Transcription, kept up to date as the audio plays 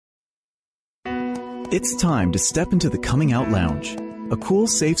It's time to step into the Coming Out Lounge, a cool,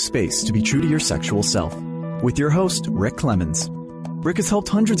 safe space to be true to your sexual self. With your host, Rick Clemens. Rick has helped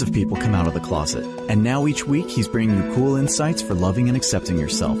hundreds of people come out of the closet, and now each week he's bringing you cool insights for loving and accepting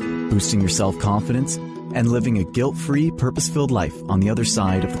yourself, boosting your self-confidence, and living a guilt-free, purpose-filled life on the other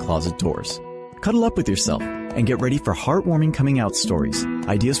side of the closet doors. Cuddle up with yourself and get ready for heartwarming coming out stories,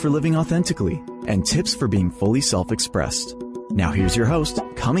 ideas for living authentically, and tips for being fully self-expressed. Now here's your host,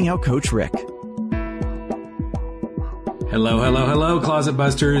 Coming Out Coach Rick. Hello, hello, hello, Closet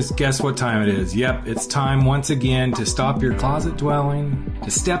Busters. Guess what time it is? Yep, it's time once again to stop your closet dwelling,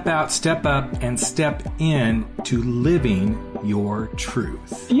 to step out, step up, and step in to living your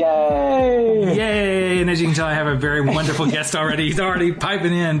truth. Yay! Yay! And as you can tell, I have a very wonderful guest already. He's already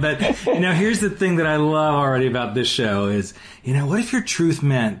piping in. But, here's the thing that I love already about this show is, what if your truth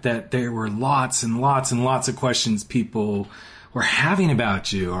meant that there were lots and lots and lots of questions people were having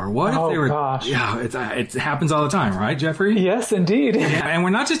about you, or what if they were? Gosh. Yeah, it happens all the time, right, Jeffrey? Yes, indeed. Yeah, and we're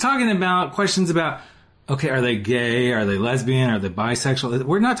not just talking about questions about, okay, are they gay? Are they lesbian? Are they bisexual?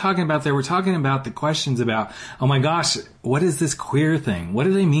 We're not talking about that. We're talking about the questions about, oh my gosh, what is this queer thing? What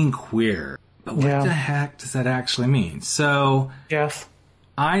do they mean queer? But what the heck does that actually mean? So, yes.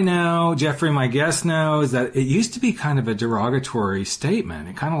 I know, Jeffrey, my guest, knows that it used to be kind of a derogatory statement.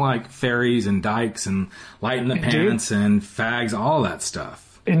 It kind of like fairies and dykes and light in the pants and FAGS, all that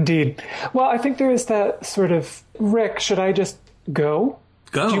stuff. Indeed. Well, I think there is that sort of, Rick, should I just go?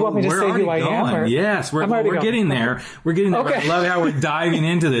 Go. Do you want me to say who I am? Or? Yes, we're getting there. We're getting there. Okay. I love how we're diving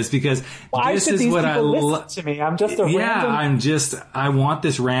into this because this is what I love. To me, I'm just a random. I want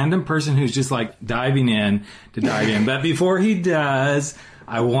this random person who's just like diving in to dive in. But before he does,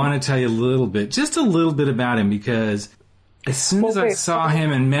 I want to tell you just a little bit about him, because as soon as I saw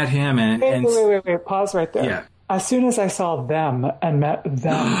him and met him Wait, pause right there. Yeah. As soon as I saw them and met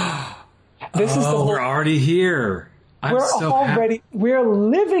them, this is the whole... We're already here. We're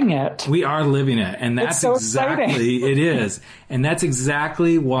living it. We are living it. And that's so exciting. It is. And that's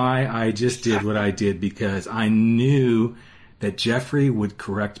exactly why I just did what I did, because I knew that Jeffrey would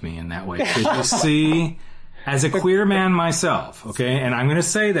correct me in that way. Because you see, as a queer man myself, okay, and I'm going to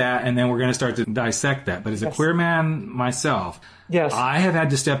say that, and then we're going to start to dissect that. But as a queer man myself, I have had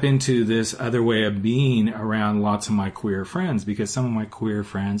to step into this other way of being around lots of my queer friends, because some of my queer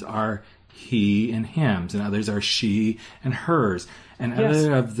friends are he and hims, and others are she and hers, and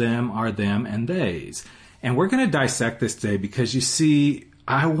other of them are them and theys. And we're going to dissect this today because, you see,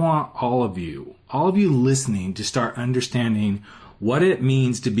 I want all of you listening to start understanding what it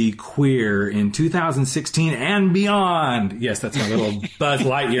means to be queer in 2016 and beyond. Yes, that's my little Buzz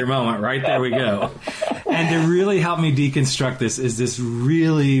Lightyear moment. Right there we go. And to really help me deconstruct this is this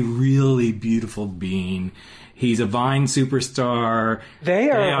really, really beautiful being. He's a Vine superstar. They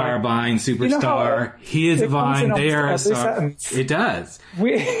are a Vine superstar. He is a Vine. They are a star. It does.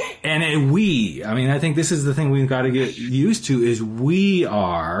 I think this is the thing we've got to get used to is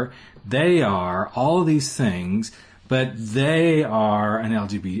they are, all of these things, but they are an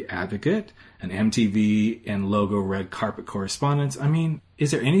LGBT advocate, an MTV and logo red carpet correspondent. I mean,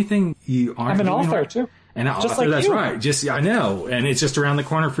 is there anything you aren't doing? I'm an author too. And just like that's you. Right. I know. And it's just around the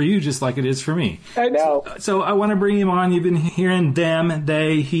corner for you, just like it is for me. I know. So I want to bring him on. You've been hearing them,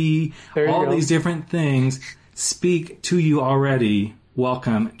 they, he, all these different things speak to you already.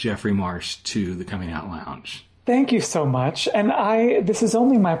 Welcome, Jeffrey Marsh, to the Coming Out Lounge. Thank you so much. And this is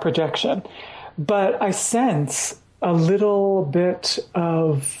only my projection, but I sense a little bit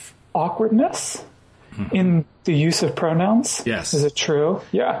of awkwardness in the use of pronouns. Yes. Is it true?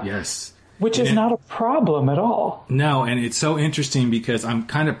 Yeah. Yes. Which is not a problem at all. No, and it's so interesting because I'm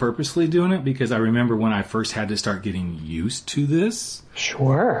kind of purposely doing it, because I remember when I first had to start getting used to this.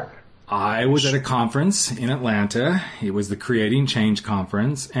 Sure. I was at a conference in Atlanta. It was the Creating Change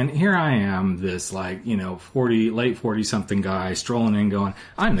conference. And here I am, this late 40-something guy strolling in going,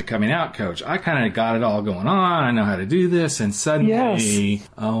 I'm the coming out coach. I kind of got it all going on. I know how to do this. And suddenly,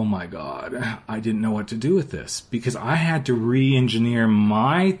 oh my God, I didn't know what to do with this, because I had to re-engineer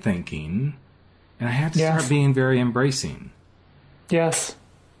my thinking, and I had to start being very embracing. Yes.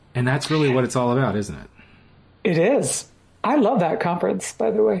 And that's really what it's all about, isn't it? It is. I love that conference, by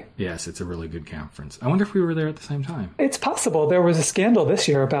the way. Yes, it's a really good conference. I wonder if we were there at the same time. It's possible. There was a scandal this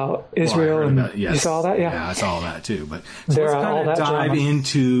year about Israel. You saw that? Yeah, I saw that too. But so let's kind of dive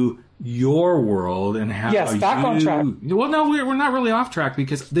into your world and how back on track. Well, no, we're not really off track,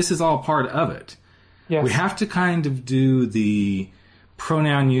 because this is all part of it. Yes. We have to kind of do the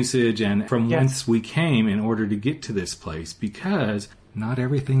pronoun usage and from whence we came in order to get to this place, because not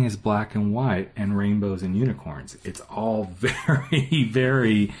everything is black and white and rainbows and unicorns. It's all very,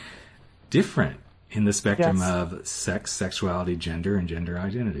 very different in the spectrum Yes. of sex, sexuality, gender, and gender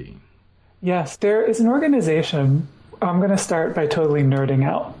identity. Yes, there is an organization. I'm going to start by totally nerding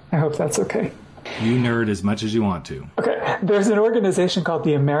out. I hope that's okay. You nerd as much as you want to. Okay, there's an organization called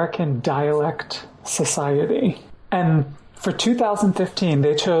the American Dialect Society. And for 2015,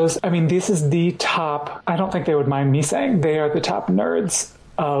 they chose, I mean, this is the top, I don't think they would mind me saying, they are the top nerds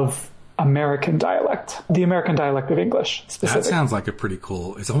of American dialect, the American dialect of English specifically. That sounds like a pretty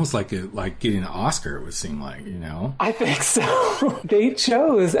cool, it's almost like getting an Oscar, it would seem like, you know? I think so. They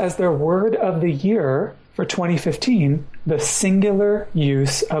chose as their word of the year for 2015, the singular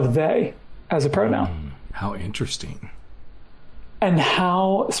use of they as a pronoun. How interesting. And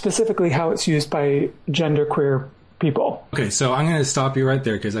how, specifically how it's used by genderqueer people. Okay, so I'm going to stop you right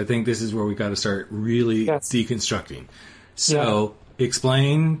there because I think this is where we got to start really deconstructing. So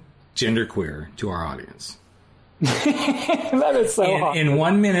explain genderqueer to our audience. That is so hard. In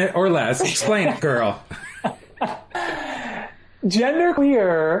 1 minute or less, explain it, girl.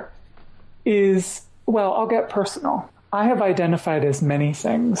 Genderqueer is, well, I'll get personal. I have identified as many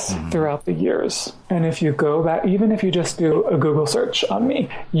things throughout the years. And if you go back, even if you just do a Google search on me,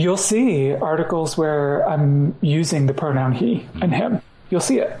 you'll see articles where I'm using the pronoun he and him. You'll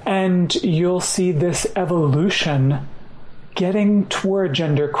see it. And you'll see this evolution getting toward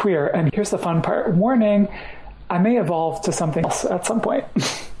genderqueer. And here's the fun part. Warning, I may evolve to something else at some point.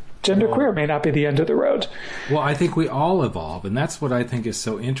 Genderqueer may not be the end of the road. Well, I think we all evolve. And that's what I think is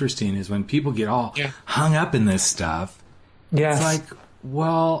so interesting is when people get all hung up in this stuff. Yes. It's like,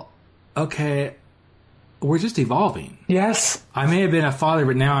 well, okay, we're just evolving. Yes. I may have been a father,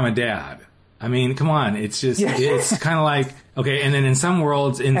 but now I'm a dad. I mean, come on. It's just, it's kind of like, okay, and then in some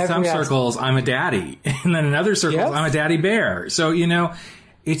worlds, in some circles, I'm a daddy. And then in other circles, I'm a daddy bear. So, you know,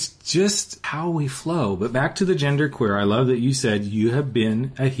 it's just how we flow. But back to the genderqueer, I love that you said you have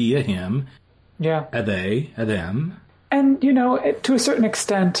been a he, a him, a they, a them. And, you know, to a certain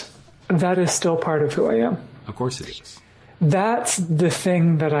extent, that is still part of who I am. Of course it is. That's the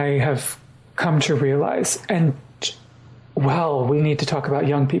thing that I have come to realize. And, well, we need to talk about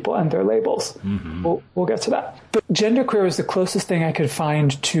young people and their labels. We'll get to that. But genderqueer is the closest thing I could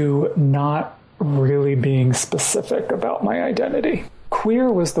find to not really being specific about my identity.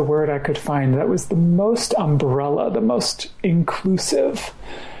 Queer was the word I could find that was the most umbrella, the most inclusive,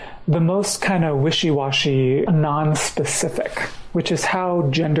 the most kind of wishy-washy, non-specific, which is how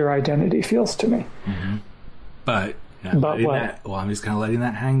gender identity feels to me. But I'm just kind of letting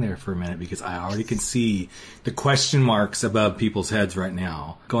that hang there for a minute because I already can see the question marks above people's heads right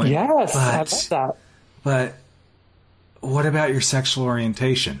now. Going, yes, I love that. But what about your sexual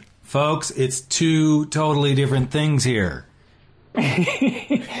orientation? Folks, it's two totally different things here.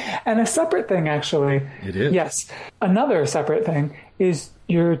 And a separate thing, actually. It is. Yes. Another separate thing is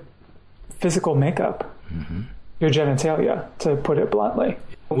your physical makeup, your genitalia, to put it bluntly.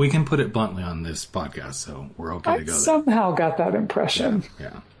 We can put it bluntly on this podcast, so we're okay to go there. I somehow got that impression.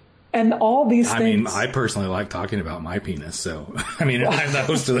 Yeah. And all these things... I mean, I personally like talking about my penis, so... I mean, I'm the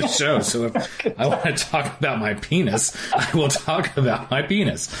host of the show, so if I want to talk about my penis, I will talk about my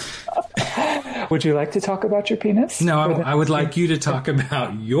penis. Would you like to talk about your penis? No, I would like you to talk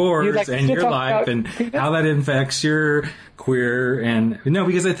about yours and your life and how that affects your queer and... No,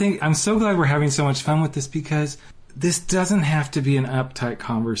 because I'm so glad we're having so much fun with this because... This doesn't have to be an uptight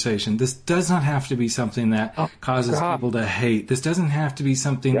conversation. This does not have to be something that causes people to hate. This doesn't have to be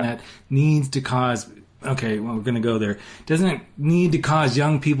something that needs to cause... Okay, well, we're going to go there. Doesn't need to cause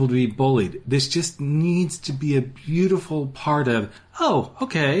young people to be bullied. This just needs to be a beautiful part of, oh,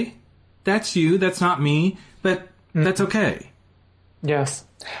 okay, that's you, that's not me, but that's okay. Yes.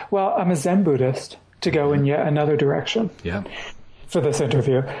 Well, I'm a Zen Buddhist, to go in yet another direction for this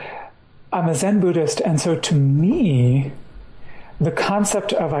interview. I'm a Zen Buddhist, and so to me, the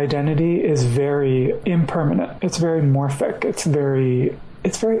concept of identity is very impermanent. It's very morphic. It's very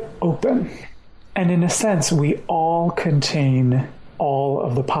open. And in a sense, we all contain all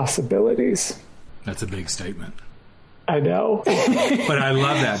of the possibilities. That's a big statement. I know. But I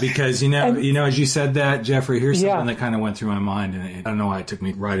love that because, you know, as you said that, Jeffrey, here's something that kind of went through my mind. And I don't know why it took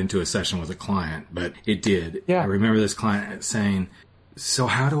me right into a session with a client, but it did. I remember this client saying, so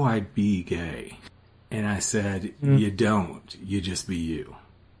how do I be gay? And I said, you don't. You just be you.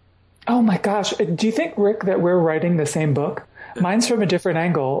 Oh, my gosh. Do you think, Rick, that we're writing the same book? Mine's from a different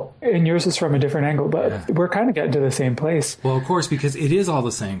angle, and yours is from a different angle, but we're kind of getting to the same place. Well, of course, because it is all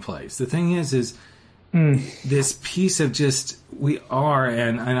the same place. The thing is this piece of just, we are,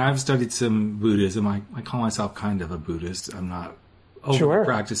 and I've studied some Buddhism. I call myself kind of a Buddhist. I'm not over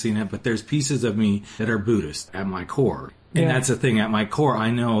practicing it, but there's pieces of me that are Buddhist at my core. And that's the thing. At my core,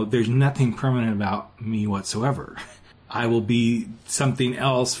 I know there's nothing permanent about me whatsoever. I will be something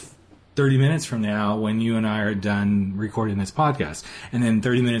else 30 minutes from now when you and I are done recording this podcast. And then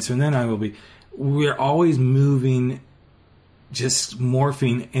 30 minutes from then, we're always moving, just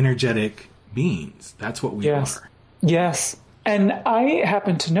morphing energetic beings. That's what we are. Yes. And I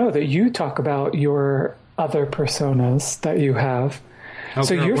happen to know that you talk about your other personas that you have. Oh,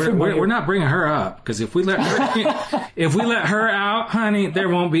 so girl, we're not bringing her up, because if we let her out, honey, there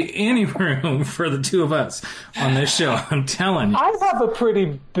won't be any room for the two of us on this show. I'm telling you. I have a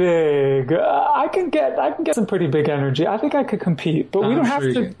pretty big. I can get some pretty big energy. I think I could compete, but we don't have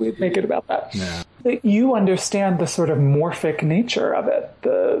to make it about that. No. You understand the sort of morphic nature of it,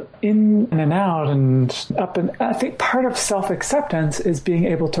 the in and out and up, and I think part of self-acceptance is being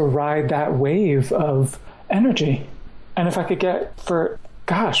able to ride that wave of energy. And if I could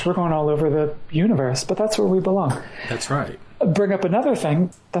we're going all over the universe, but that's where we belong. That's right. Bring up another thing.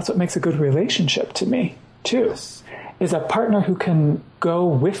 That's what makes a good relationship to me, too, is a partner who can go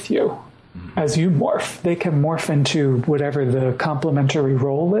with you as you morph. They can morph into whatever the complementary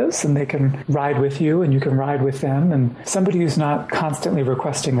role is, and they can ride with you, and you can ride with them. And somebody who's not constantly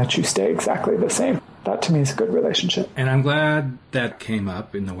requesting that you stay exactly the same. That, to me, is a good relationship. And I'm glad that came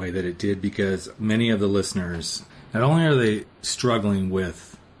up in the way that it did, because many of the listeners, not only are they struggling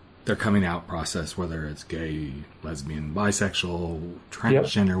with their coming out process, whether it's gay, lesbian, bisexual,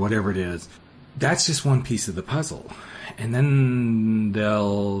 transgender, whatever it is, that's just one piece of the puzzle. And then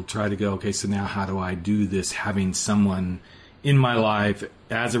they'll try to go, okay, so now how do I do this, having someone in my life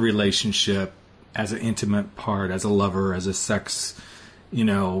as a relationship, as an intimate part, as a lover, as a sex,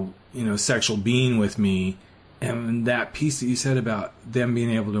 sexual being with me. And that piece that you said about them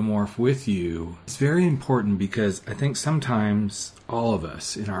being able to morph with you is very important, because I think sometimes all of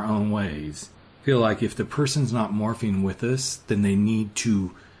us in our own ways feel like if the person's not morphing with us, then they need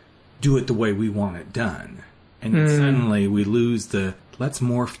to do it the way we want it done. And then suddenly we lose the let's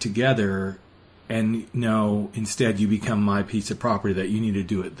morph together, and instead you become my piece of property that you need to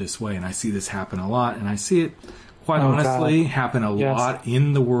do it this way. And I see this happen a lot, and I see it quite honestly happen a lot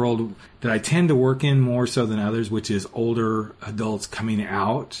in the world that I tend to work in more so than others, which is older adults coming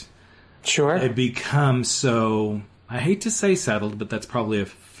out. Sure. They become so, I hate to say settled, but that's probably a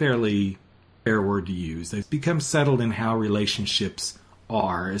fairly fair word to use. They've become settled in how relationships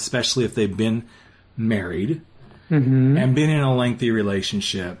are, especially if they've been married and been in a lengthy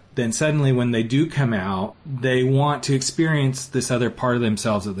relationship. Then suddenly when they do come out, they want to experience this other part of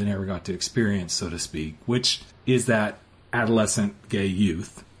themselves that they never got to experience, so to speak, which is that adolescent gay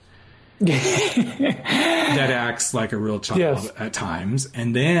youth that acts like a real child at times.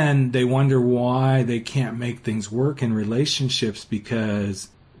 And then they wonder why they can't make things work in relationships, because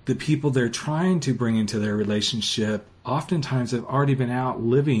the people they're trying to bring into their relationship oftentimes have already been out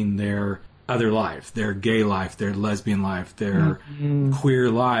living their other life, their gay life, their lesbian life, their queer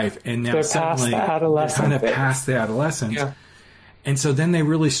life. And now suddenly they're kind of past the adolescence. Yeah. And so then they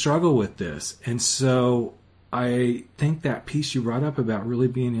really struggle with this. And so I think that piece you brought up about really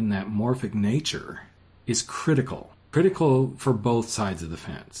being in that morphic nature is critical for both sides of the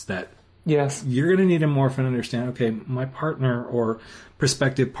fence. That you're going to need to morph and understand, okay, my partner or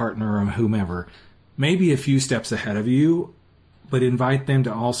prospective partner or whomever may be a few steps ahead of you, but invite them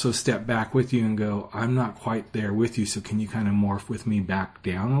to also step back with you and go, I'm not quite there with you, so can you kind of morph with me back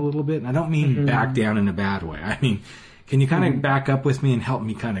down a little bit? And I don't mean back down in a bad way. I mean, can you kind of back up with me and help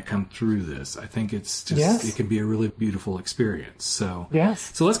me kind of come through this? I think it's just, it can be a really beautiful experience. So,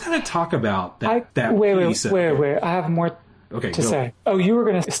 so let's kind of talk about that piece. Wait. I have more to say. Oh, you were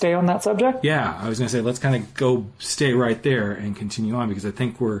going to stay on that subject? Yeah, I was going to say, let's kind of stay right there and continue on, because I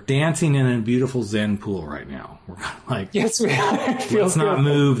think we're dancing in a beautiful Zen pool right now. We're kind of like, yes, we are. Let's not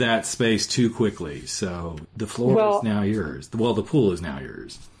move that space too quickly. So the floor is now yours. Well, the pool is now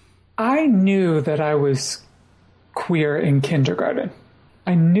yours. I knew that I was queer in kindergarten.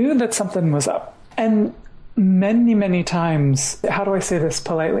 I knew that something was up. And many, many times, how do I say this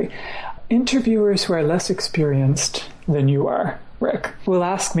politely? Interviewers who are less experienced than you are, Rick, will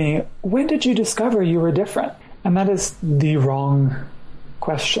ask me, when did you discover you were different? And that is the wrong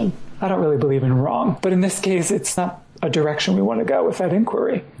question. I don't really believe in wrong. But in this case, it's not a direction we want to go with that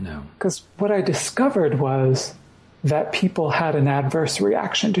inquiry. No. Because what I discovered was that people had an adverse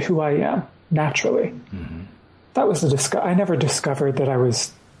reaction to who I am, naturally. That was I never discovered that I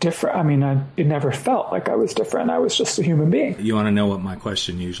was different. I mean, it never felt like I was different. I was just a human being. You want to know what my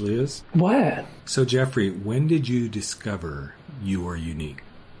question usually is? What? So, Jeffrey, when did you discover you were unique?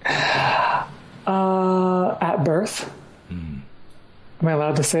 At birth. Am I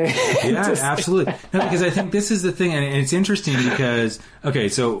allowed to say? Yeah, absolutely. No, because I think this is the thing, and it's interesting because, okay,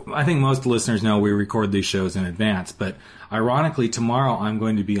 so I think most listeners know we record these shows in advance, but ironically, tomorrow I'm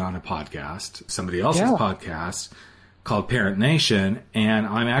going to be on a podcast, somebody else's podcast, called Parent Nation, and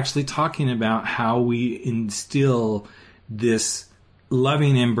I'm actually talking about how we instill this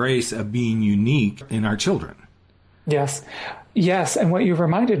loving embrace of being unique in our children. Yes. Yes, and what you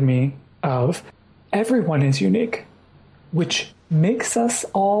reminded me of, everyone is unique, which makes us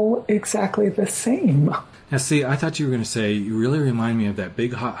all exactly the same. Now, see, I thought you were going to say, you really remind me of that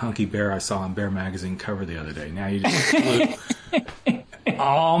big, hot, hunky bear I saw on Bear Magazine cover the other day. Now you just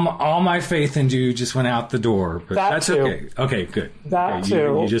all my faith in you just went out the door. But that's too. Okay. Okay, good. That okay,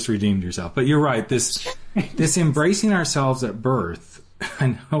 too. You just redeemed yourself. But you're right. This embracing ourselves at birth,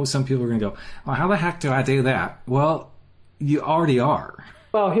 I know some people are going to go, well, how the heck do I do that? Well, you already are.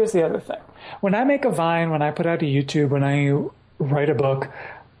 Well, here's the other thing. When I make a Vine, when I put out a YouTube, when I write a book,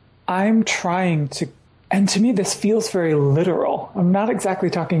 I'm trying to, and to me this feels very literal. I'm not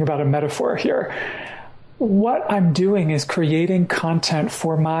exactly talking about a metaphor here. What I'm doing is creating content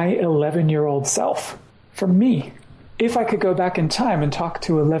for my 11-year-old self, for me. If I could go back in time and talk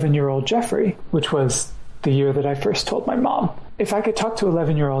to 11-year-old Jeffrey, which was the year that I first told my mom, if I could talk to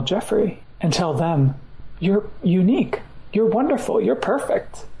 11-year-old Jeffrey and tell them, you're unique, you're wonderful, you're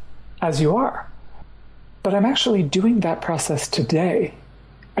perfect as you are. But I'm actually doing that process today.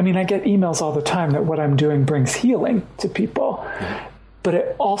 I mean, I get emails all the time that what I'm doing brings healing to people, but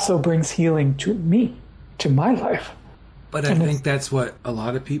it also brings healing to me, to my life. But I think that's what a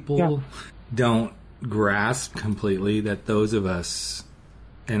lot of people don't grasp completely, that those of us,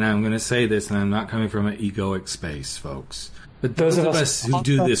 and I'm going to say this, and I'm not coming from an egoic space, folks, but those of us who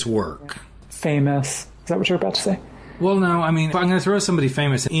do this work. Famous. Is that what you're about to say? Well, no, I mean, I'm going to throw somebody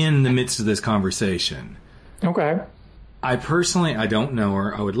famous in the midst of this conversation. Okay. I don't know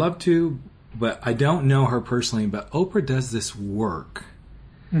her. I would love to, but I don't know her personally. But Oprah does this work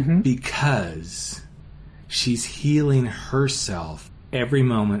because she's healing herself every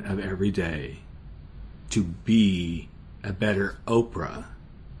moment of every day to be a better Oprah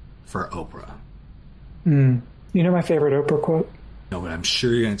for Oprah. You know my favorite Oprah quote? No, but I'm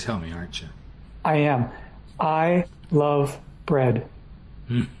sure you're going to tell me, aren't you? I am. I love bread.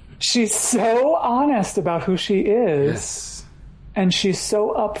 She's so honest about who she is. Yes. And she's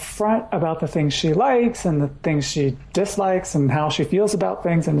so upfront about the things she likes and the things she dislikes and how she feels about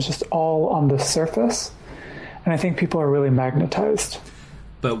things. And it's just all on the surface. And I think people are really magnetized.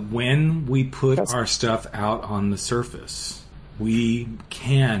 But when we put our stuff out on the surface, we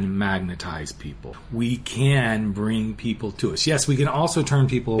can magnetize people. We can bring people to us. Yes, we can also turn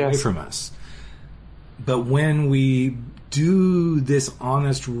people away from us. But when we do this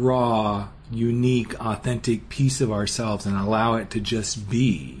honest, raw, unique, authentic piece of ourselves and allow it to just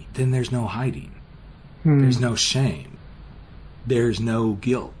be, then there's no hiding. There's no shame. There's no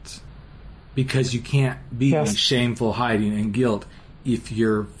guilt. Because you can't be shameful, hiding, and guilt if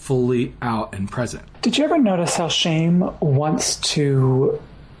you're fully out and present. Did you ever notice how shame wants to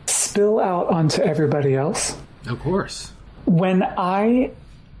spill out onto everybody else? Of course. When I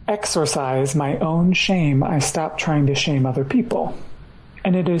exorcise my own shame, I stop trying to shame other people.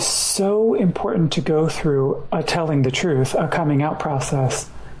 And it is so important to go through a telling the truth, a coming out process,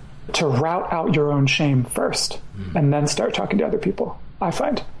 to route out your own shame first and then start talking to other people, I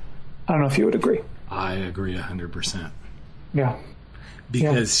find. I don't know if you would agree. I agree 100%. Yeah.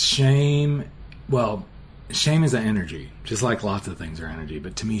 Because shame is an energy, just like lots of things are energy.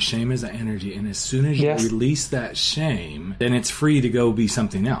 But to me, shame is an energy. And as soon as you release that shame, then it's free to go be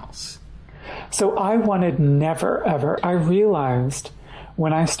something else. So I wanted never, ever. I realized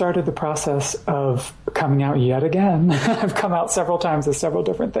when I started the process of coming out yet again, I've come out several times as several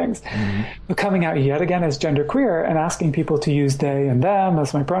different things, but coming out yet again as genderqueer and asking people to use they and them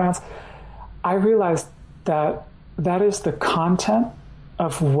as my pronouns, I realized that that is the content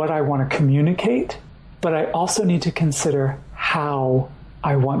of what I want to communicate, but I also need to consider how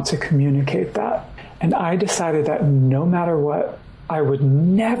I want to communicate that. And I decided that no matter what, I would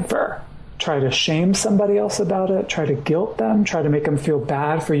never try to shame somebody else about it, try to guilt them, try to make them feel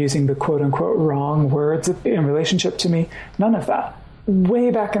bad for using the quote-unquote wrong words in relationship to me. None of that. Way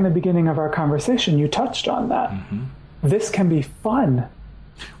back in the beginning of our conversation, you touched on that. This can be fun.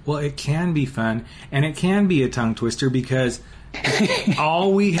 Well, it can be fun, and it can be a tongue twister because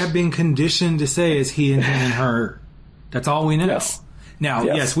all we have been conditioned to say is he and him and her. That's all we know. Yes. Now,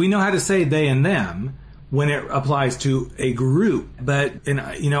 yes, we know how to say they and them when it applies to a group. But,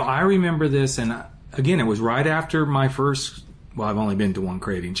 I remember this, and again, it was right after my first, I've only been to one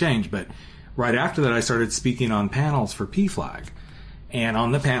Creating Change, but right after that I started speaking on panels for PFLAG. And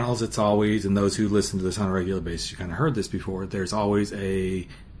on the panels, it's always, and those who listen to this on a regular basis, you kind of heard this before, there's always a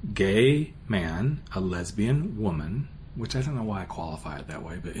gay man, a lesbian woman, which I don't know why I qualify it that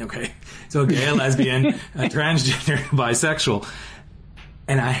way, but okay. So a gay, a lesbian, a transgender, bisexual.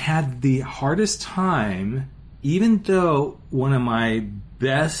 And I had the hardest time, even though one of my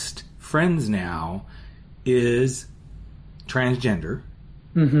best friends now is transgender,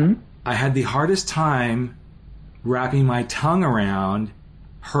 I had the hardest time wrapping my tongue around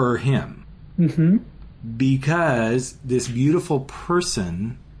her, him. Because this beautiful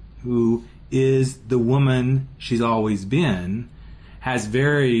person who is the woman she's always been has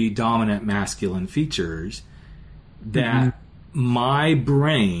very dominant masculine features that my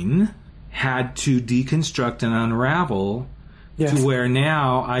brain had to deconstruct and unravel to where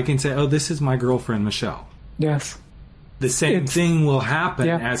now I can say, oh, this is my girlfriend, Michelle. Yes. The same thing will happen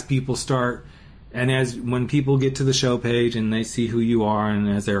as people start, and as when people get to the show page and they see who you are, and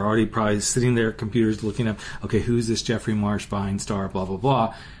as they're already probably sitting there at computers looking up, okay, who's this Jeffrey Marsh Vine star, blah, blah,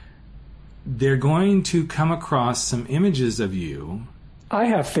 blah, they're going to come across some images of you. I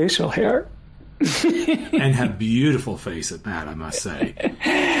have facial hair. And have beautiful face at that, I must say.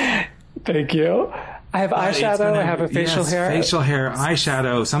 Thank you. I have eyeshadow. I have a facial hair. Facial hair,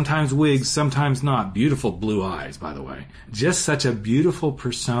 eyeshadow, sometimes wigs, sometimes not. Beautiful blue eyes, by the way. Just such a beautiful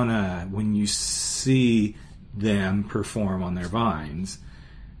persona when you see them perform on their vines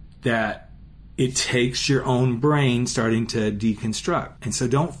that it takes your own brain starting to deconstruct. And so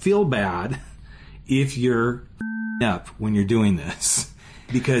don't feel bad if you're up when you're doing this,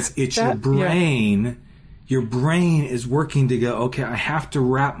 because it's your brain. Yeah. Your brain is working to go, okay, I have to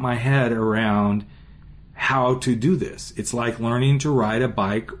wrap my head around how to do this. It's like learning to ride a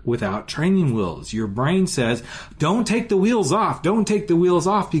bike without training wheels. Your brain says, don't take the wheels off. Don't take the wheels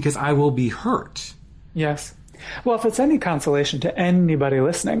off because I will be hurt. Yes. Well, if it's any consolation to anybody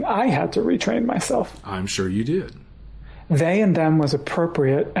listening, I had to retrain myself. I'm sure you did. They and them was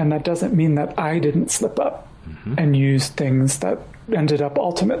appropriate, and that doesn't mean that I didn't slip up and use things that ended up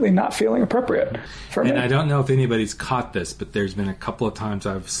ultimately not feeling appropriate for me. And I don't know if anybody's caught this, but there's been a couple of times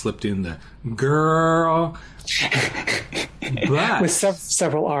I've slipped in the girl. But, with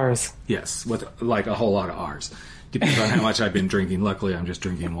several R's. Yes, with like a whole lot of R's. Depends on how much I've been drinking. Luckily, I'm just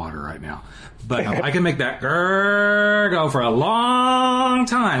drinking water right now. But I can make that grrr go for a long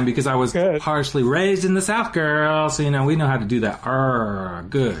time because I was partially raised in the South, girl. So, we know how to do that.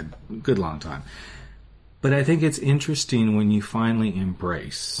 Good long time. But I think it's interesting when you finally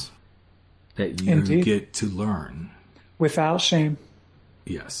embrace that you get to learn. Without shame.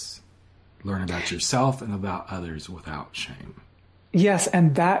 Yes. Learn about yourself and about others without shame. Yes,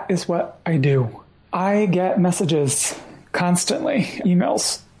 and that is what I do. I get messages constantly,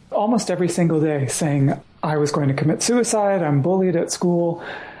 emails, almost every single day saying, I was going to commit suicide, I'm bullied at school.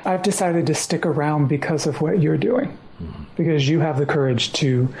 I've decided to stick around because of what you're doing. Because you have the courage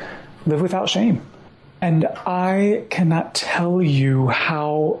to live without shame. And I cannot tell you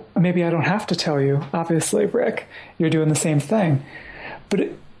how, maybe I don't have to tell you, obviously, Rick, you're doing the same thing. But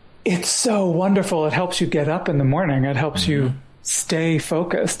it's so wonderful. It helps you get up in the morning. It helps you stay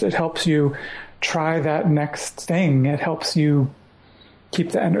focused. It helps you try that next thing. It helps you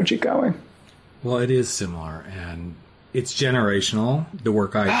keep the energy going. Well, it is similar, and it's generational, the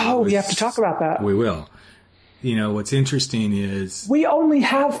work I do. Oh, we have to talk about that. We will. What's interesting is... We only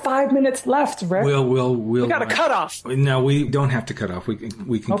have 5 minutes left, Rick. We got to cut off. No, we don't have to cut off. We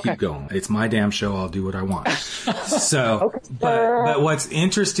can keep going. It's my damn show. I'll do what I want. So, but what's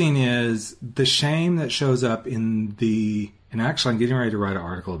interesting is the shame that shows up in the... And actually, I'm getting ready to write an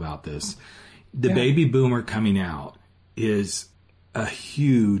article about this. The baby boomer coming out is a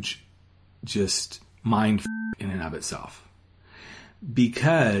huge just mind in and of itself.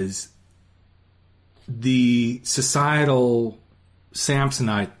 Because the societal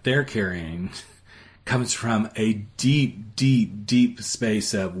Samsonite they're carrying comes from a deep, deep, deep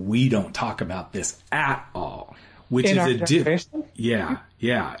space of we don't talk about this at all. Which in is generation?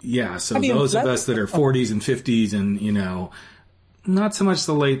 Yeah. So those of us that are 40s and 50s and, not so much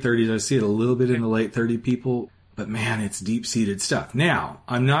the late 30s. I see it a little bit in the late 30 people. But, man, it's deep-seated stuff. Now,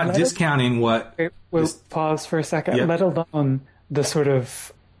 I'm not discounting what... We'll pause for a second. Yep. Let alone the sort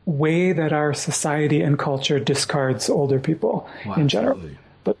of way that our society and culture discards older people in general. Absolutely.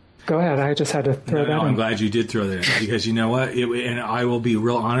 But go ahead. I just had to throw that in. I'm glad you did throw that in. Because you know what? And I will be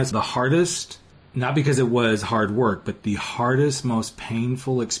real honest. The hardest, not because it was hard work, but the hardest, most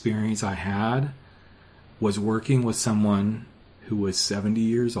painful experience I had was working with someone who was 70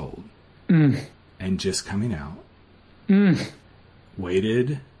 years old and just coming out.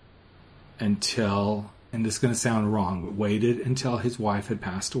 Waited until and this is going to sound wrong, but waited until his wife had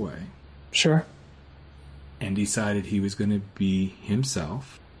passed away. Sure. And decided he was going to be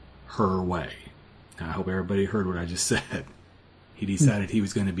himself, her way. Now, I hope everybody heard what I just said. He decided he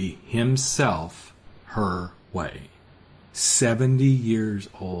was going to be himself, her way. 70 years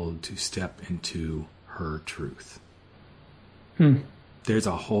old to step into her truth. There's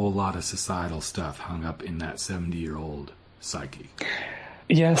a whole lot of societal stuff hung up in that 70-year-old psyche.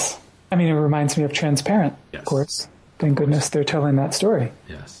 Yes. I mean, it reminds me of Transparent, yes. Of course. Thank goodness they're telling that story.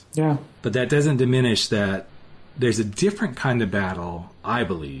 Yes. Yeah. But that doesn't diminish that there's a different kind of battle, I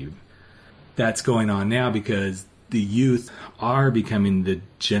believe, that's going on now because the youth are becoming the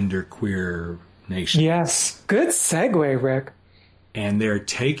genderqueer nation. Yes. Good segue, Rick. And they're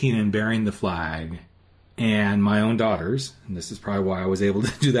taking and bearing the flag. And my own daughters, and this is probably why I was able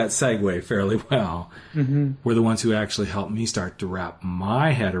to do that segue fairly well, were the ones who actually helped me start to wrap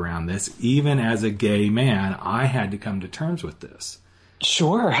my head around this. Even as a gay man, I had to come to terms with this.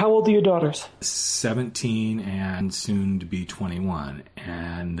 Sure. How old are your daughters? 17 and soon to be 21.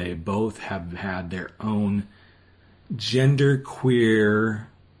 And they both have had their own genderqueer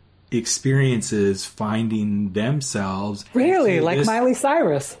experiences finding themselves. Really? Like Miley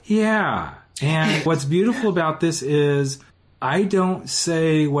Cyrus? Yeah. And what's beautiful about this is I don't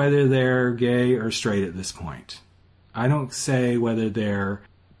say whether they're gay or straight at this point. I don't say whether they're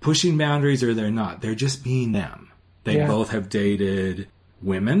pushing boundaries or they're not. They're just being them. They both have dated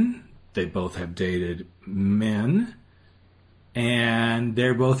women. They both have dated men. And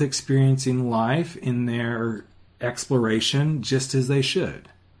they're both experiencing life in their exploration just as they should.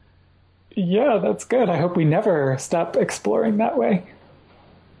 Yeah, that's good. I hope we never stop exploring that way.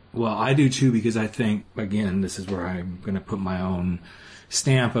 Well, I do too, because I think, again, this is where I'm going to put my own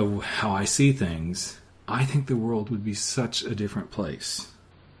stamp of how I see things. I think the world would be such a different place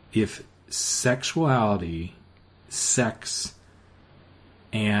if sexuality, sex,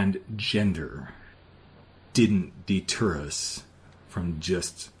 and gender didn't deter us from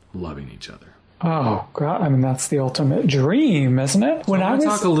just loving each other. Oh, God. I mean, that's the ultimate dream, isn't it? I want to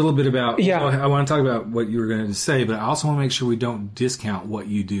talk a little bit about, Yeah. I want to talk about what you were going to say, but I also want to make sure we don't discount what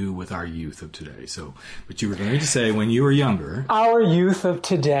you do with our youth of today. So, what you were going to say when you were younger. Our youth of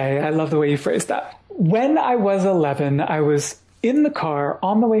today. I love the way you phrased that. When I was 11, I was in the car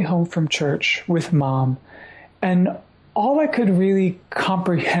on the way home from church with Mom, and all I could really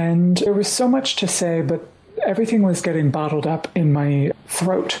comprehend, there was so much to say, but everything was getting bottled up in my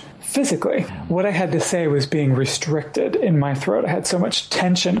throat. Physically, what I had to say was being restricted in my throat. I had so much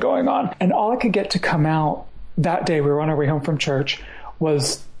tension going on. And all I could get to come out that day, we were on our way home from church,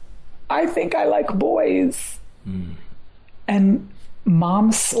 was, I think I like boys. And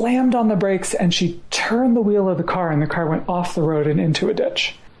Mom slammed on the brakes and she turned the wheel of the car and the car went off the road and into a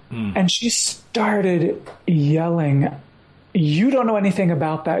ditch. And she started yelling, "You don't know anything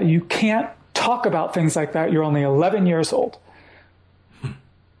about that. You can't talk about things like that. You're only 11 years old."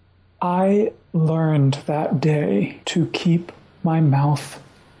 I learned that day to keep my mouth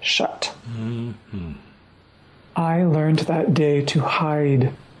shut. I learned that day to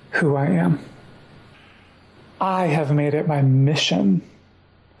hide who I am. I have made it my mission,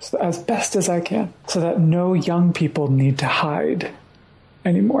 as best as I can, so that no young people need to hide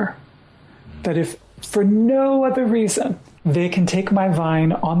anymore. That if for no other reason, they can take my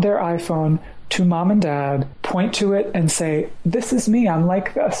Vine on their iPhone to Mom and Dad, point to it and say, "This is me, I'm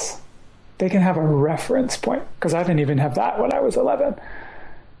like this." They can have a reference point, because I didn't even have that when I was 11.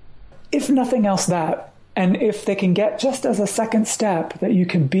 If nothing else, that. And if they can get just as a second step that you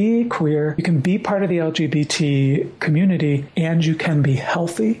can be queer, you can be part of the LGBT community, and you can be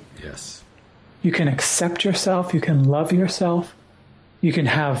healthy. Yes. You can accept yourself. You can love yourself. You can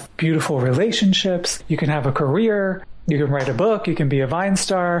have beautiful relationships. You can have a career. You can write a book. You can be a Vine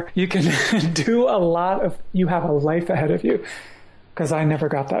star. You can do a lot of, you have a life ahead of you. Because I never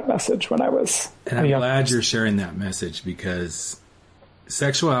got that message when I was And I'm glad you're sharing that message, because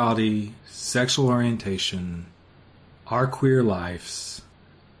sexuality, sexual orientation, our queer lives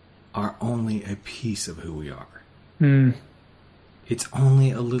are only a piece of who we are. It's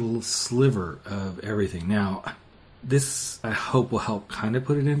only a little sliver of everything. Now, this, I hope, will help kind of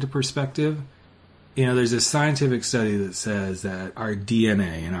put it into perspective. You know, there's a scientific study that says that our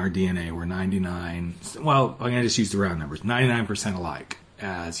DNA, we're 99, well, I'm going to just use the round numbers, 99% alike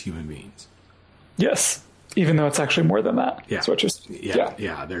as human beings. Yes. Even though it's actually more than that. Yeah. That's what you're,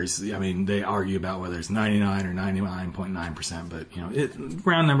 yeah. There's, I mean, they argue about whether it's 99 or 99.9%, but, you know,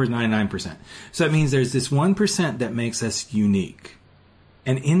 round numbers 99%. So that means there's this 1% that makes us unique.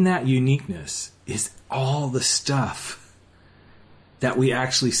 And in that uniqueness is all the stuff that we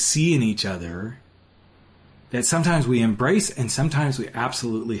actually see in each other that sometimes we embrace and sometimes we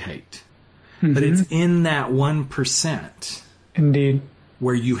absolutely hate. But it's in that 1%. Indeed.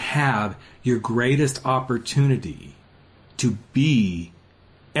 Where you have your greatest opportunity to be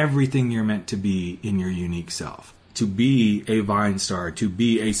everything you're meant to be in your unique self. To be a Vine star, to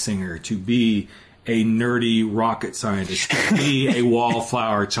be a singer, to be a nerdy rocket scientist, to be a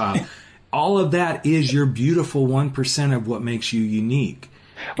wallflower child. All of that is your beautiful 1% of what makes you unique.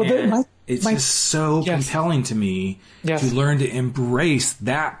 Well, it's just so compelling to me to learn to embrace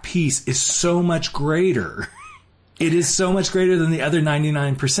that piece is so much greater. It is so much greater than the other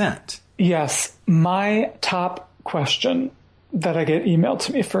 99%. Yes. My top question that I get emailed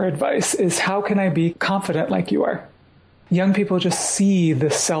to me for advice is, how can I be confident like you are? Young people just see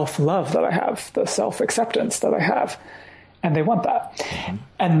the self-love that I have, the self-acceptance that I have, and they want that. Mm-hmm.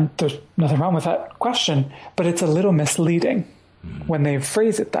 And there's nothing wrong with that question, but it's a little misleading when they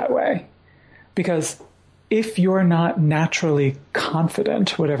phrase it that way. Because if you're not naturally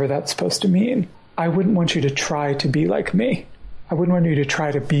confident, whatever that's supposed to mean, I wouldn't want you to try to be like me. I wouldn't want you to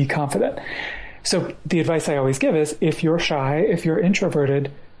try to be confident. So the advice I always give is, if you're shy, if you're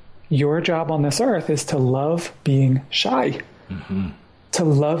introverted, your job on this earth is to love being shy, to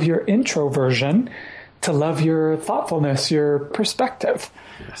love your introversion, to love your thoughtfulness, your perspective.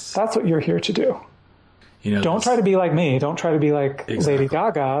 Yes. That's what you're here to do. Don't try to be like me. Don't try to be like Lady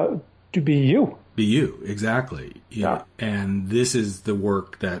Gaga. To be you. Be you. Exactly. Yeah. And this is the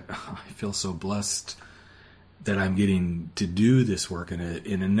work that I feel so blessed that I'm getting to do this work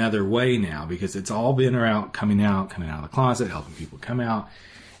in another way now, because it's all been around coming out of the closet, helping people come out.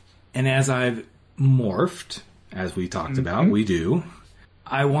 And as I've morphed, as we talked about, we do,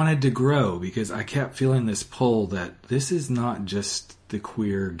 I wanted to grow, because I kept feeling this pull that this is not just the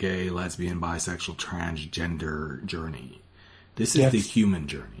queer, gay, lesbian, bisexual, transgender journey. This is the human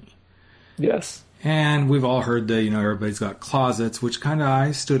journey. Yes. And we've all heard that, everybody's got closets, which kind of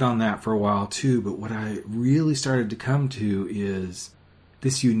I stood on that for a while too. But what I really started to come to is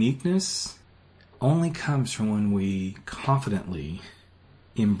this uniqueness only comes from when we confidently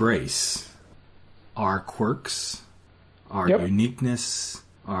embrace our quirks, our uniqueness,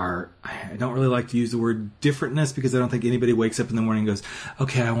 I don't really like to use the word differentness, because I don't think anybody wakes up in the morning and goes,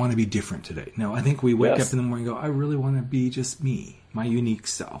 okay, I want to be different today. No, I think we wake up in the morning and go, I really want to be just me, my unique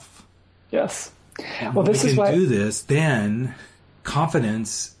self. Yes. And when we can do this, then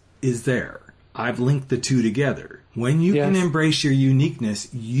confidence is there. I've linked the two together. When you can embrace your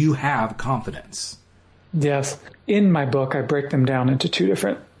uniqueness, you have confidence. Yes. In my book, I break them down into two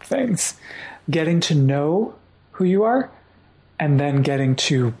different things. Getting to know who you are, and then getting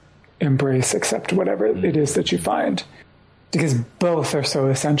to embrace, accept whatever it is that you find. Because both are so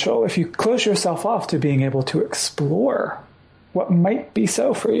essential. If you close yourself off to being able to explore what might be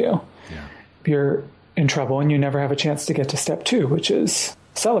so for you, you're in trouble, and you never have a chance to get to step 2, which is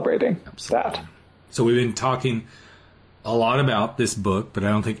celebrating that. So we've been talking a lot about this book, but I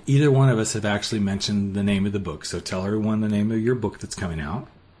don't think either one of us have actually mentioned the name of the book. So tell everyone the name of your book that's coming out.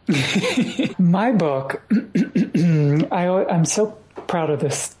 My book, I'm so proud of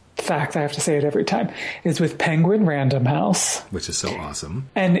this fact, I have to say it every time, is with Penguin Random House. Which is so awesome.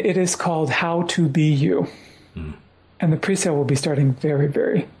 And it is called How to Be You. And the pre-sale will be starting very,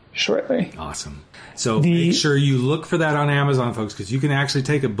 very shortly. Awesome. So make sure you look for that on Amazon, folks, because you can actually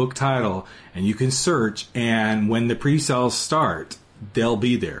take a book title and you can search, and when the pre-sales start, they'll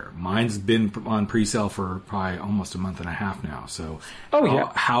be there. Mine's been on pre-sale for probably almost a month and a half now. So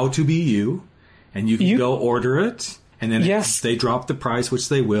How to Be You, and you can go order it. And then if they drop the price, which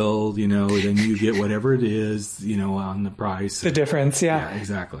they will, then you get whatever it is, on the price. The difference, Yeah,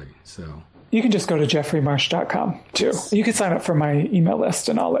 exactly. So you can just go to jeffreymarsh.com too. Yes. You can sign up for my email list,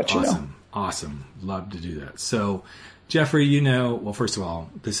 and I'll let you know. Awesome. Love to do that. So, Jeffrey, well, first of all,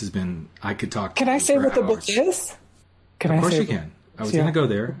 this has been, I could talk. Can I say what the book is? Of course you can. I was going to go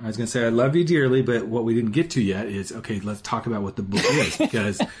there. I was going to say, I love you dearly, but what we didn't get to yet is, okay, let's talk about what the book is,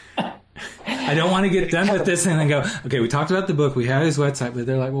 because I don't want to get done with this and then go, okay, we talked about the book, we have his website, but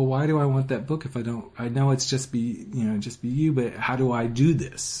they're like, well, why do I want that book if I know it's just be you, but how do I do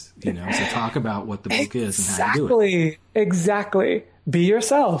this? So talk about what the book is and how you do it. Exactly. Be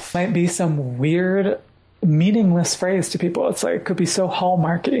yourself. Might be some weird, meaningless phrase to people. It's like, it could be so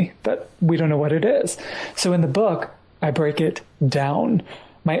hallmarky that we don't know what it is. So in the book, I break it down.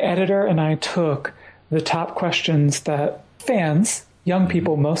 My editor and I took the top questions that fans, young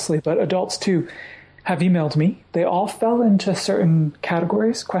people mostly, but adults too, have emailed me. They all fell into certain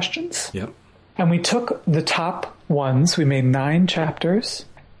categories, questions. Yep. And we took the top ones. We made 9 chapters.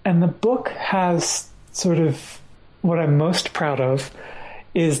 And the book has sort of what I'm most proud of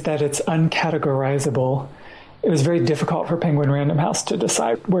is that it's uncategorizable it was very difficult for Penguin Random House to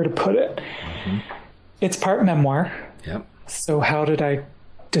decide where to put it. Mm-hmm. It's part memoir. Yep. So how did I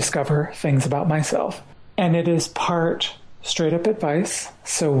discover things about myself? And it is part straight up advice.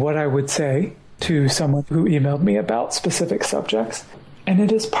 So what I would say to someone who emailed me about specific subjects. And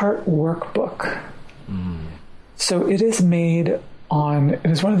it is part workbook. So it is made on, it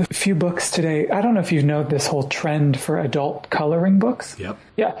is one of the few books today. I don't know if you know this whole trend for adult coloring books. Yep.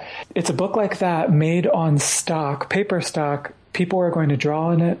 Yeah. It's a book like that made on stock, paper stock. People are going to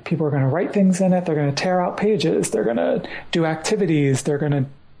draw in it. People are going to write things in it. They're going to tear out pages. They're going to do activities.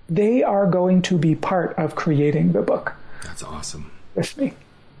 They are going to be part of creating the book. That's awesome. With me.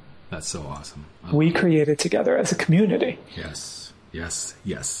 That's so awesome. We created together as a community. Yes. But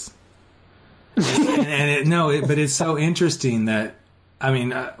it's so interesting that, I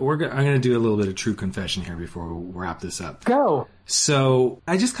mean, I'm going to do a little bit of true confession here before we wrap this up. Go. So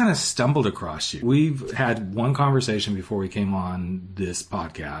I just kind of stumbled across you. We've had one conversation before we came on this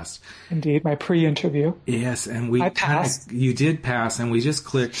podcast. Indeed, my pre-interview. Yes, and I passed. You did pass, and we just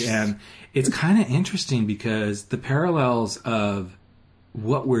clicked, and it's kind of interesting because the parallels of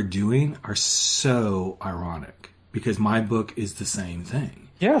what we're doing are so ironic because my book is the same thing.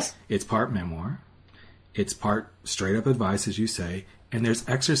 Yes. It's part memoir. It's part straight up advice, as you say. And there's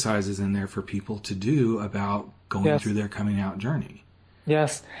exercises in there for people to do about going through their coming out journey.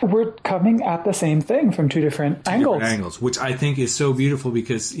 Yes. We're coming at the same thing from two different angles. Which I think is so beautiful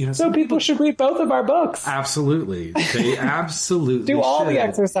because, you know. So people should read both of our books. Absolutely. They absolutely do all the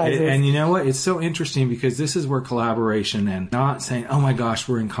exercises. And you know what? It's so interesting because this is where collaboration and not saying, oh my gosh,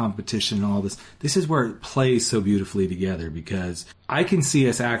 we're in competition and all this. This is where it plays so beautifully together because I can see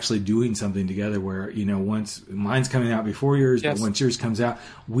us actually doing something together where, you know, once mine's coming out before yours, but once yours comes out,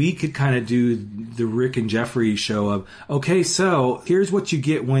 we could kind of do the Rick and Jeffrey show of, okay, so here's what you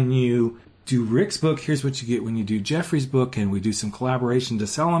get when you do Rick's book, here's what you get when you do Jeffrey's book, and we do some collaboration to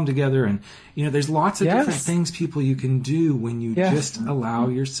sell them together. And, you know, there's lots of different things, people, you can do when you just allow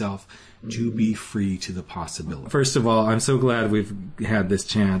yourself to be free to the possibility. First of all, I'm so glad we've had this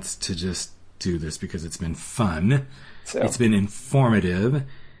chance to just do this because it's been fun. So. It's been informative,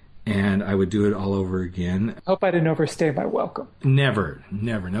 and I would do it all over again. Hope I didn't overstay my welcome. Never.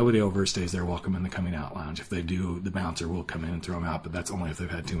 Nobody overstays their welcome in the Coming Out Lounge. If they do, the bouncer will come in and throw them out, but that's only if they've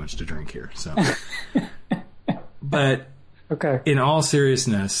had too much to drink here. So, but in all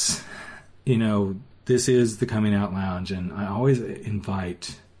seriousness, you know, this is the Coming Out Lounge, and I always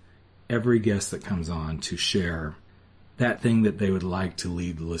invite every guest that comes on to share that thing that they would like to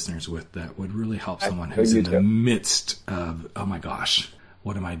leave the listeners with that would really help someone who's in the midst of, oh my gosh,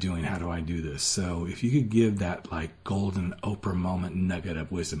 what am I doing? How do I do this? So if you could give that like golden Oprah moment nugget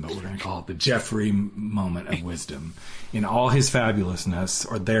of wisdom, but we're going to call it the Jeffrey moment of wisdom in all his fabulousness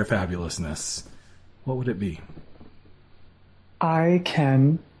or their fabulousness, what would it be? I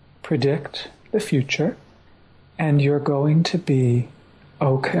can predict the future and you're going to be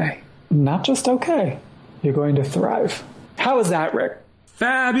okay. Not just okay. You're going to thrive. How is that, Rick?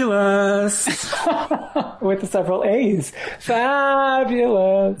 Fabulous! With several A's.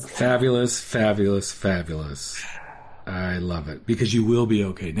 Fabulous. Fabulous. I love it. Because you will be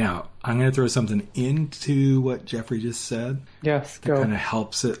okay. Now, I'm going to throw something into what Jeffrey just said. Yes, go. That kind of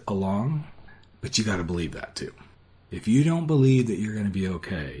helps it along. But you got to believe that, too. If you don't believe that you're going to be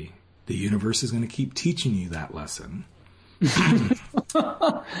okay, the universe is going to keep teaching you that lesson.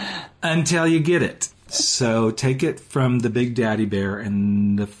 Until you get it. So take it from the Big Daddy Bear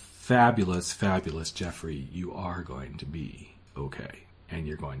and the fabulous Jeffrey. You are going to be okay, and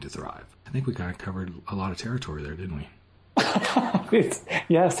you're going to thrive. I think we kind of covered a lot of territory there, didn't we?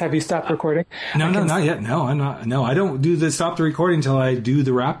 Yes. Have you stopped recording? No, not yet. No, I'm not. No, I don't do the stop the recording until I do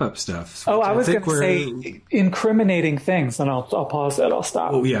the wrap up stuff. I was going to say incriminating things, and I'll pause it. I'll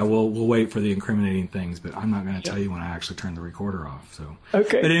stop. Oh yeah, we'll wait for the incriminating things, but I'm not going to tell you when I actually turn the recorder off. So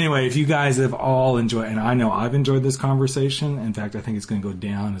okay. But anyway, if you guys have all enjoyed, and I know I've enjoyed this conversation. In fact, I think it's going to go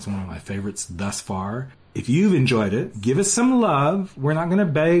down as one of my favorites thus far. If you've enjoyed it, give us some love. We're not going to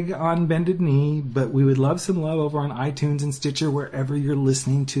beg on bended knee, but we would love some love over on iTunes and Stitcher, wherever you're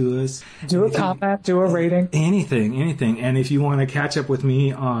listening to us. Do a comment, do a rating. Anything. And if you want to catch up with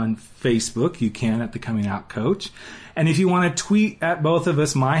me on Facebook, you can at The Coming Out Coach. And if you want to tweet at both of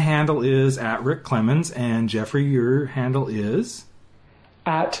us, my handle is at Rick Clemens, and Jeffrey, your handle is?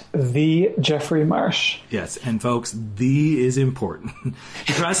 At the Jeffrey Marsh. Yes, and folks, the is important.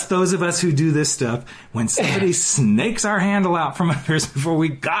 Trust those of us who do this stuff. When somebody snakes our handle out from others before we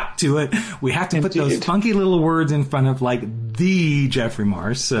got to it, we have to put those funky little words in front of like the Jeffrey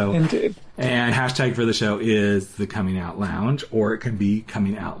Marsh. So, Indeed. And hashtag for the show is the Coming Out Lounge, or it can be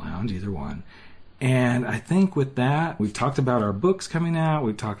Coming Out Lounge, either one. And I think with that, we've talked about our books coming out.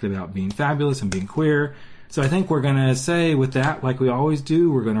 We've talked about being fabulous and being queer. So I think we're going to say with that, like we always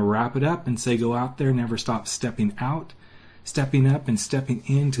do, we're going to wrap it up and say go out there, never stop stepping out, stepping up and stepping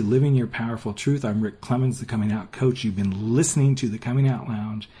into living your powerful truth. I'm Rick Clemens, the Coming Out Coach. You've been listening to the Coming Out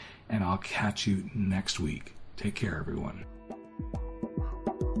Lounge, and I'll catch you next week. Take care, everyone.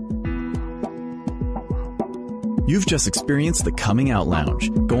 You've just experienced the Coming Out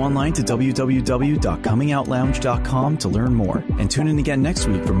Lounge. Go online to www.comingoutlounge.com to learn more, and tune in again next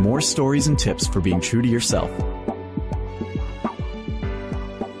week for more stories and tips for being true to yourself.